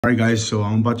All right, guys, so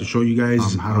I'm about to show you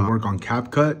guys how to work on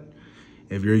Capcut.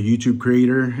 If you're a YouTube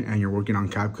creator and you're working on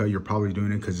Capcut, you're probably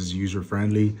doing it because it's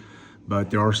user-friendly,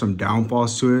 but there are some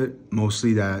downfalls to it,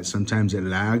 mostly that sometimes it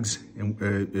lags and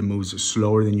it moves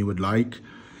slower than you would like.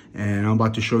 And I'm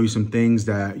about to show you some things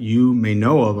that you may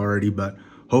know of already, but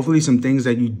hopefully some things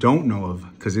that you don't know of,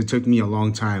 because it took me a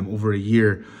long time, over a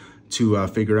year, to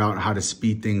figure out how to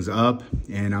speed things up.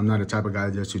 And I'm not the type of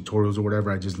guy that does tutorials or whatever.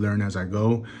 I just learn as I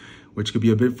go, which could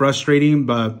be a bit frustrating,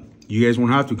 but you guys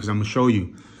won't have to because I'm gonna show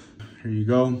you. Here you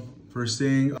go. First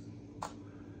thing,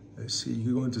 let's see,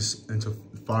 you go into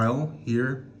file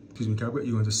here, excuse me, Capcut,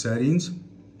 you go into settings,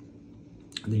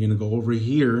 and you're gonna go over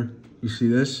here. You see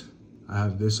this? I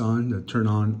have this on, to turn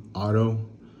on auto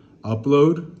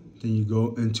upload. Then you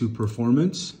go into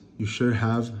performance. You should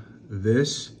have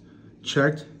this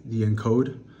checked, the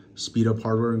encode, speed up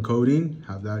hardware encoding,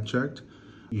 have that checked.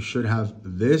 You should have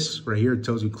this right here. It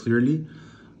tells you clearly,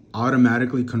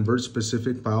 automatically convert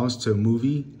specific files to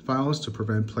movie files to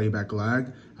prevent playback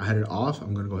lag. I had it off.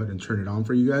 I'm gonna go ahead and turn it on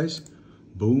for you guys.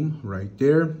 Boom, right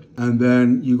there. And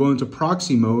then you go into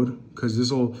proxy mode, because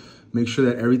this will make sure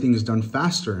that everything is done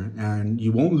faster and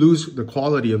you won't lose the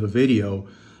quality of the video,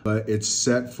 but it's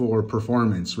set for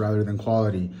performance rather than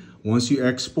quality. Once you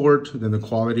export, then the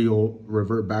quality will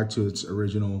revert back to its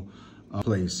original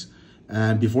place.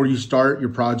 And before you start your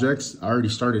projects, I already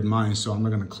started mine, so I'm not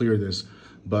gonna clear this,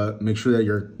 but make sure that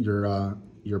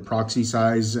your proxy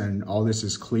size and all this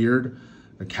is cleared,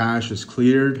 the cache is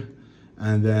cleared,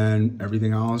 and then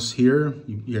everything else here,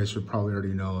 you guys should probably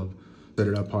already know of. Set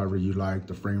it up however you like,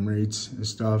 the frame rates and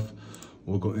stuff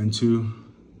we'll go into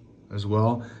as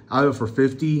well. Either for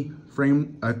 50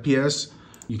 frame FPS,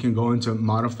 you can go into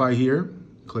modify here,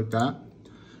 click that.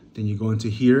 Then you go into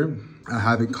here. I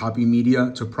have it copy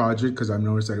media to project because I've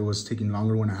noticed that it was taking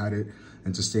longer when I had it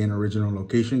and to stay in original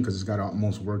location because it's got to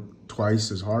almost work twice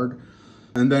as hard.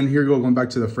 And then here you go, going back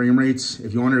to the frame rates.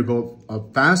 If you wanted to go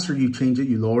up faster, you change it,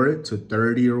 you lower it to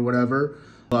 30 or whatever.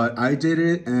 But I did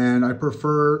it and I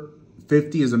prefer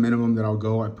 50 is a minimum that I'll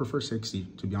go. I prefer 60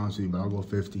 to be honest with you, but I'll go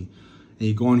 50. And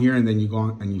you go in here and then you go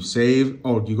on and you save.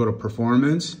 Oh, you go to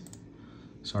performance.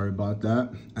 Sorry about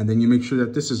that. And then you make sure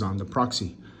that this is on the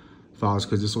proxy files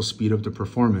because this will speed up the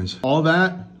performance. All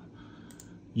that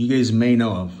you guys may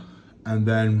know of. And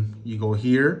then you go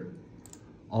here.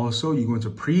 Also, you go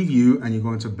into preview and you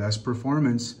go into best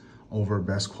performance over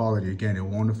best quality. Again, it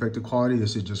won't affect the quality.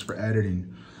 This is just for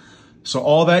editing. So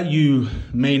all that you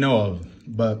may know of,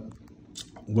 but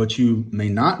what you may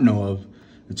not know of,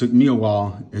 it took me a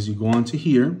while, is you go onto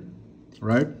here,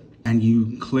 right? And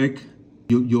you click,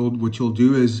 what you'll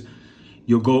do is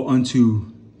you'll go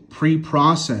onto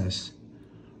pre-process,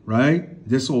 right?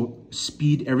 This will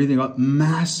speed everything up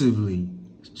massively.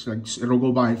 It's like, it'll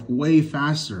go by way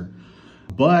faster,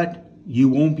 but you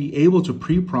won't be able to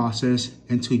pre-process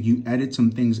until you edit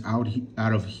some things out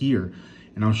of here.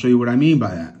 And I'll show you what I mean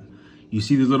by that. You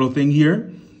see this little thing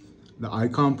here, the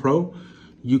Icon Pro,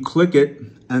 you click it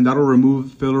and that'll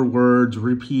remove filler words,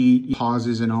 repeat,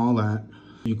 pauses and all that.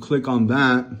 You click on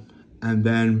that and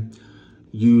then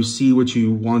you see what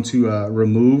you want to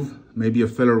remove, maybe a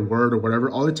filler word or whatever.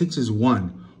 All it takes is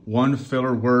one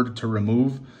filler word to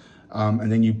remove.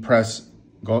 And then you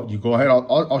go ahead.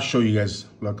 I'll show you guys,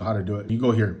 look, how to do it. You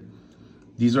go here.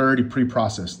 These are already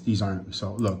pre-processed. These aren't.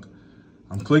 So look,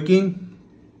 I'm clicking.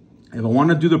 If I want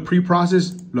to do the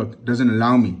pre-process, look, it doesn't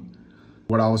allow me.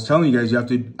 What I was telling you guys, you have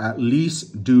to at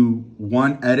least do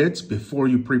one edit before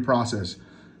you pre-process.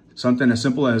 Something as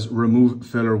simple as remove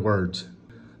filler words.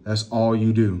 That's all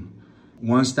you do.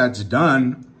 Once that's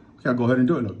done, okay, go ahead and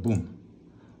do it. Look, boom.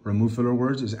 Remove filler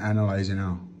words is analyzing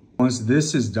now. Once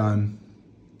this is done,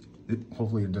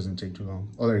 hopefully it doesn't take too long.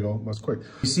 Oh, there you go. That's quick.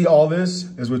 You see, all this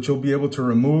is what you'll be able to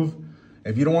remove.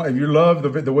 If you love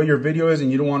the way your video is and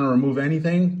you don't want to remove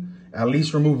anything, at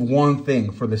least remove one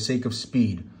thing for the sake of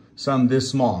speed. Some this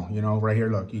small, you know, right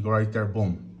here. Look, you go right there.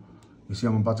 Boom. You see,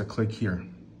 I'm about to click here,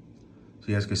 so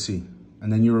you guys can see,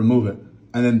 and then you remove it,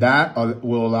 and then that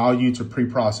will allow you to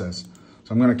pre-process.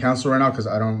 So I'm going to cancel right now because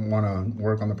I don't want to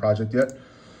work on the project yet.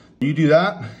 You do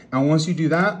that, and once you do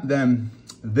that, then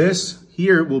this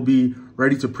here will be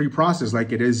ready to pre-process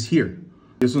like it is here.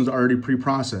 This one's already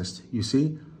pre-processed. You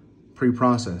see,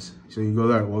 pre-process. So you go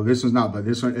there. Well, this one's not, but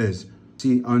this one is.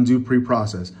 See, undo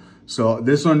pre-process. So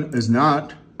this one is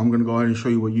not. I'm going to go ahead and show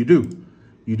you what you do.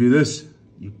 You do this.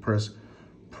 You press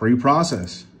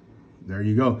pre-process. There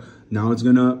you go. Now it's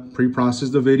going to pre-process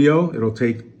the video. It'll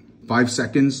take 5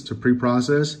 seconds to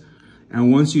pre-process.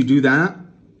 And once you do that,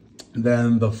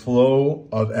 then the flow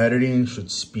of editing should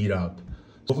speed up.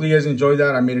 Hopefully you guys enjoyed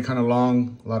that. I made it kind of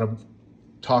long, a lot of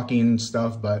talking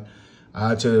stuff, but I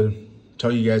had to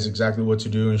tell you guys exactly what to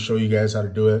do and show you guys how to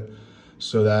do it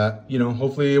so that, you know,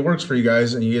 hopefully it works for you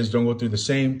guys and you guys don't go through the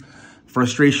same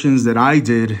frustrations that I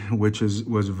did, which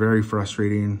was very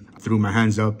frustrating. I threw my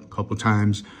hands up a couple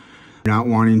times, not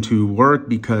wanting to work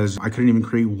because I couldn't even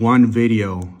create one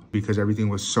video because everything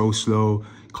was so slow.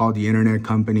 Called the internet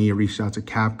company, reached out to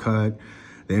Capcut.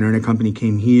 The internet company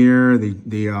came here.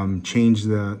 They changed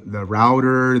the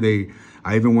router.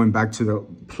 I even went back to the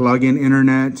plug-in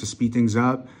internet to speed things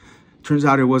up. Turns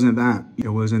out it wasn't that. It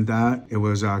wasn't that. It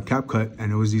was Capcut,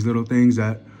 and it was these little things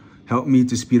that helped me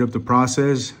to speed up the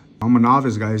process. I'm a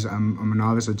novice, guys. I'm a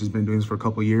novice. I've just been doing this for a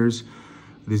couple years,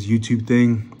 this YouTube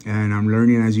thing, and I'm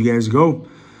learning as you guys go.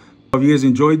 If you guys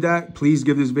enjoyed that, please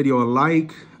give this video a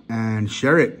like and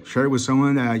share it. Share it with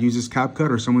someone that uses Capcut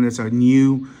or someone that's a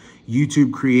new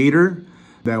YouTube creator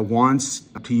that wants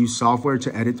to use software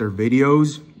to edit their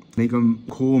videos, make them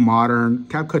cool, modern.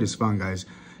 Capcut is fun, guys.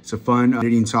 It's a fun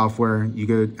editing software. You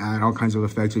could add all kinds of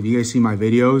effects. If you guys see my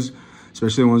videos,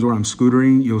 especially the ones where I'm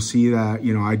scootering, you'll see that,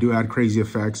 you know, I do add crazy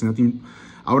effects. Nothing,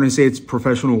 I wouldn't say it's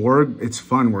professional work. It's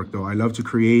fun work though. I love to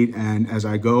create, and as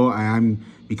I go, I am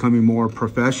becoming more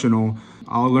professional.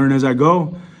 I'll learn as I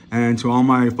go. And to all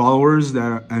my followers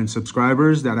and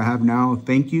subscribers that I have now,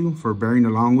 thank you for bearing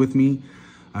along with me.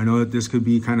 I know that this could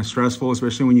be kind of stressful,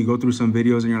 especially when you go through some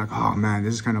videos and you're like, oh man,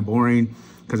 this is kind of boring.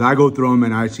 Because I go through them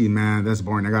and I see, man, that's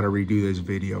boring. I got to redo this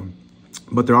video.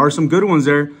 But there are some good ones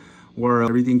there where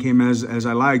everything came as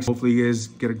I liked. Hopefully you guys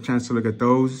get a chance to look at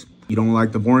those. You don't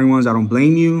like the boring ones, I don't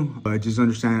blame you. But just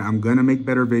understand, I'm going to make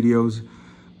better videos.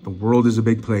 The world is a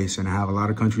big place and I have a lot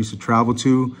of countries to travel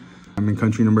to. I'm in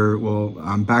country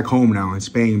I'm back home now in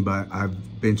Spain, but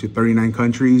I've been to 39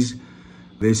 countries.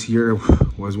 This year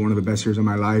was one of the best years of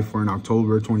my life. We're in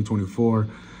October 2024,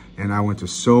 and I went to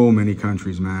so many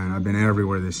countries, man. I've been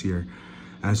everywhere this year.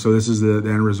 And so this is the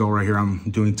end result right here. I'm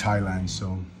doing Thailand,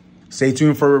 so stay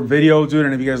tuned for a video, dude.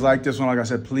 And if you guys like this one, like I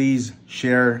said, please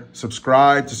share,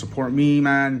 subscribe to support me,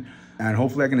 man. And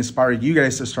hopefully I can inspire you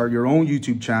guys to start your own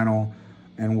YouTube channel.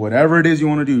 And whatever it is you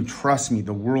want to do, trust me,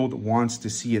 the world wants to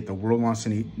see it. The world wants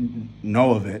to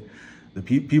know of it. The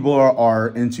people are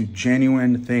into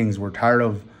genuine things. We're tired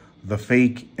of the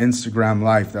fake Instagram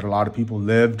life that a lot of people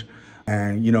lived.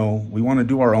 And, you know, we want to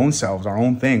do our own selves, our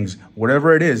own things,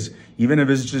 whatever it is, even if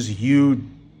it's just you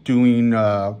doing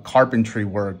carpentry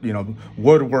work, you know,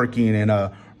 woodworking in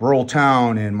a rural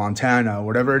town in Montana,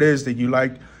 whatever it is that you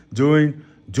like doing,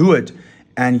 do it.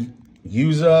 And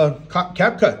use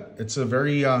Capcut. It's a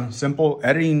very simple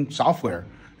editing software.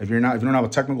 If you don't have a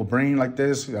technical brain like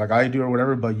this, like I do or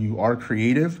whatever, but you are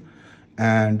creative,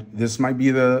 and this might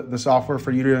be the software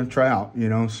for you to try out, you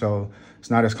know? So it's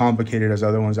not as complicated as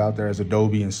other ones out there, as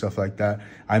Adobe and stuff like that.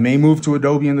 I may move to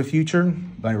Adobe in the future,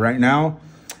 but right now,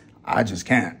 I just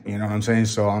can't, you know what I'm saying?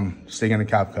 So I'm sticking to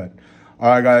Capcut. All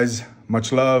right, guys,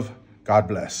 much love. God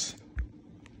bless.